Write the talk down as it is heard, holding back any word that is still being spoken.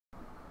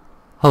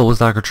Hello,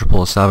 it's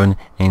Dashclock, and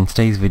in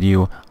today's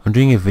video, I'm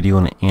doing a video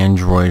on an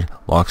Android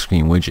lock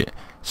screen widget.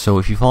 So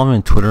if you follow me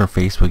on Twitter or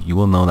Facebook, you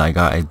will know that I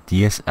got a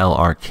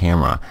DSLR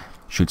camera.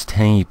 Shoots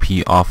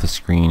 1080p off the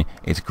screen.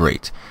 It's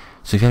great.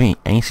 So if you have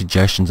any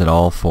suggestions at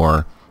all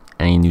for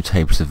any new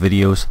types of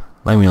videos,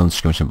 let me know in the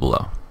description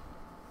below.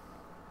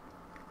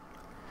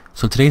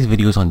 So today's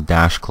video is on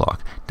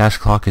Dashclock.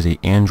 Dashclock is a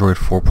Android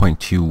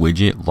 4.2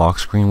 widget, lock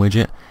screen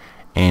widget,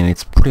 and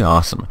it's pretty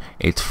awesome.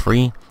 It's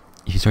free.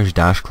 If you search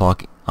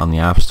Dashclock on the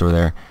App Store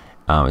there,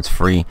 it's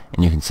free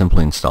and you can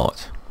simply install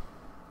it.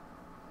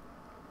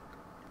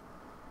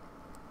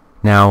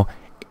 Now,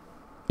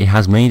 it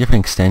has many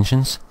different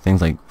extensions, things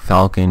like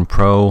Falcon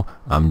Pro,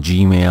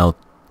 Gmail,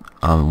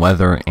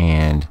 weather,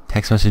 and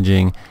text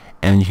messaging,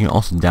 and you can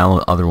also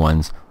download other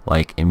ones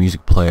like a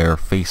music player,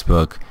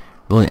 Facebook,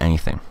 really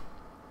anything.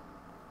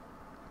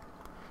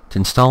 To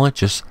install it,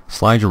 just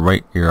slide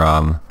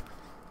your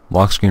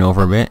lock screen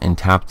over a bit and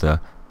tap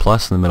the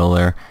plus in the middle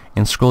there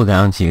and scroll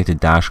down until you get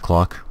to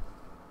Dashclock.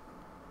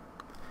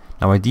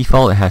 Now by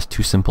default it has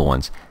two simple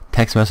ones,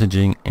 text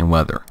messaging and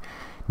weather.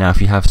 Now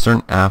if you have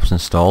certain apps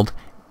installed,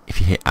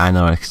 if you hit add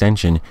another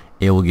extension,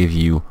 it will give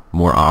you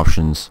more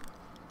options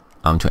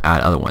to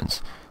add other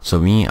ones. So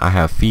me, I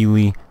have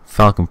Feedly,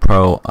 Falcon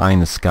Pro, Eye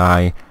in the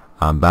Sky,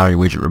 Battery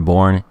Widget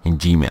Reborn, and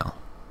Gmail.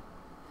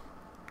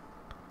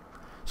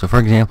 So for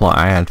example,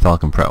 I add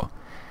Falcon Pro.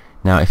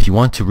 Now if you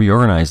want to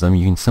reorganize them,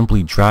 you can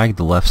simply drag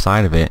the left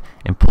side of it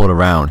and pull it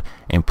around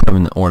and put them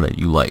in the order that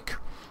you like.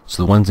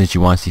 So the ones that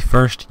you want to see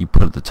first, you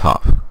put at the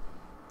top.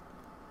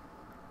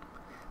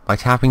 By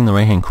tapping in the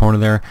right hand corner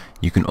there,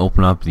 you can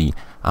open up the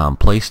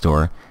Play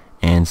Store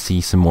and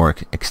see some more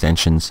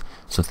extensions.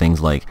 So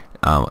things like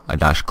a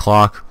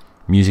Dashclock,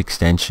 music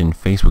extension,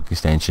 Facebook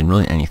extension,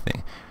 really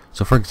anything.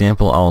 So for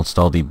example, I'll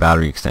install the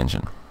battery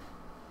extension.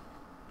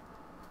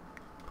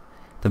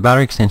 The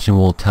battery extension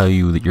will tell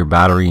you that your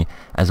battery,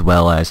 as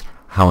well as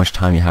how much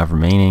time you have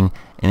remaining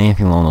and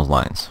anything along those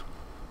lines.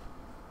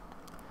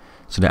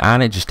 So to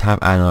add it, just tap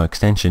add another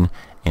extension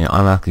and it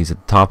automatically is at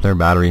the top there,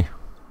 battery,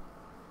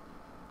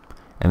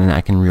 and then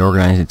I can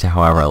reorganize it to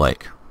however I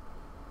like.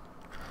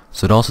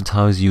 So it also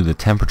tells you the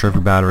temperature of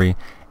your battery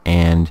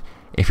and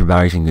if your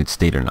battery's in good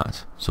state or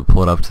not. So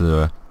pull it up to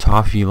the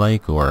top if you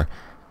like, or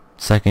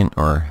second,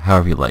 or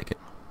however you like it.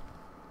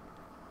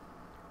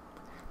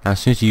 Now as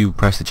soon as you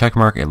press the check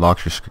mark, it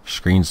locks your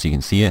screen so you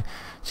can see it.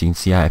 So you can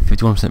see I have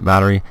 51%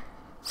 battery,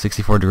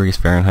 64 degrees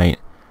Fahrenheit,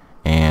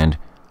 and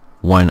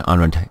one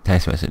unread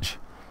text message.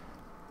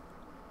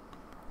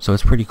 So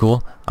it's pretty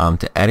cool.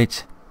 To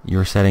edit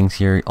your settings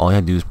here, all you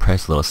have to do is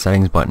press the little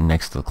settings button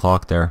next to the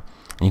clock there,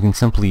 and you can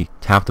simply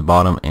tap the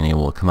bottom and it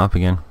will come up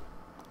again.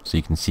 So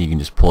you can see you can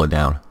just pull it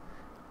down.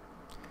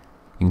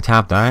 You can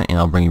tap that and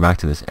I'll bring you back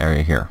to this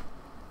area here.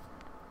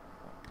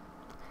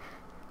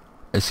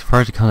 As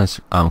far as the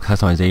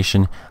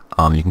customization,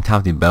 you can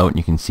tap the about and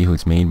you can see who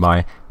it's made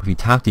by. But if you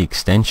tap the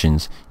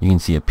extensions, you can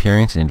see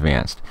appearance and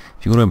advanced.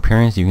 If you go to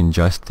appearance, you can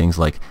adjust things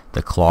like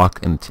the clock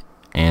and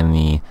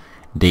the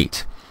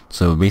date.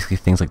 So basically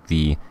things like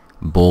the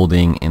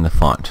bolding and the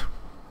font.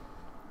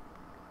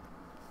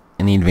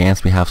 In the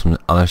advanced, we have some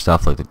other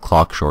stuff like the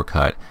clock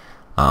shortcut,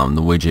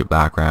 the widget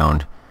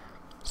background,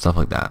 stuff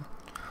like that.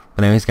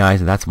 But anyways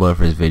guys, that's about it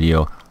for this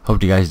video.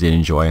 Hope you guys did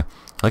enjoy. If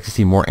you'd like to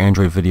see more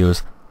Android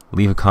videos,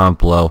 leave a comment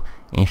below,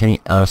 and if you have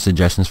any other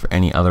suggestions for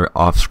any other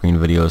off-screen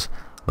videos,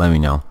 let me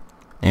know.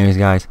 Anyways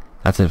guys,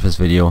 that's it for this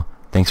video.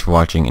 Thanks for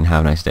watching and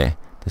have a nice day.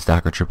 This is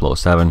Dashclock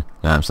 007,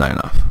 and I'm signing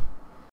off.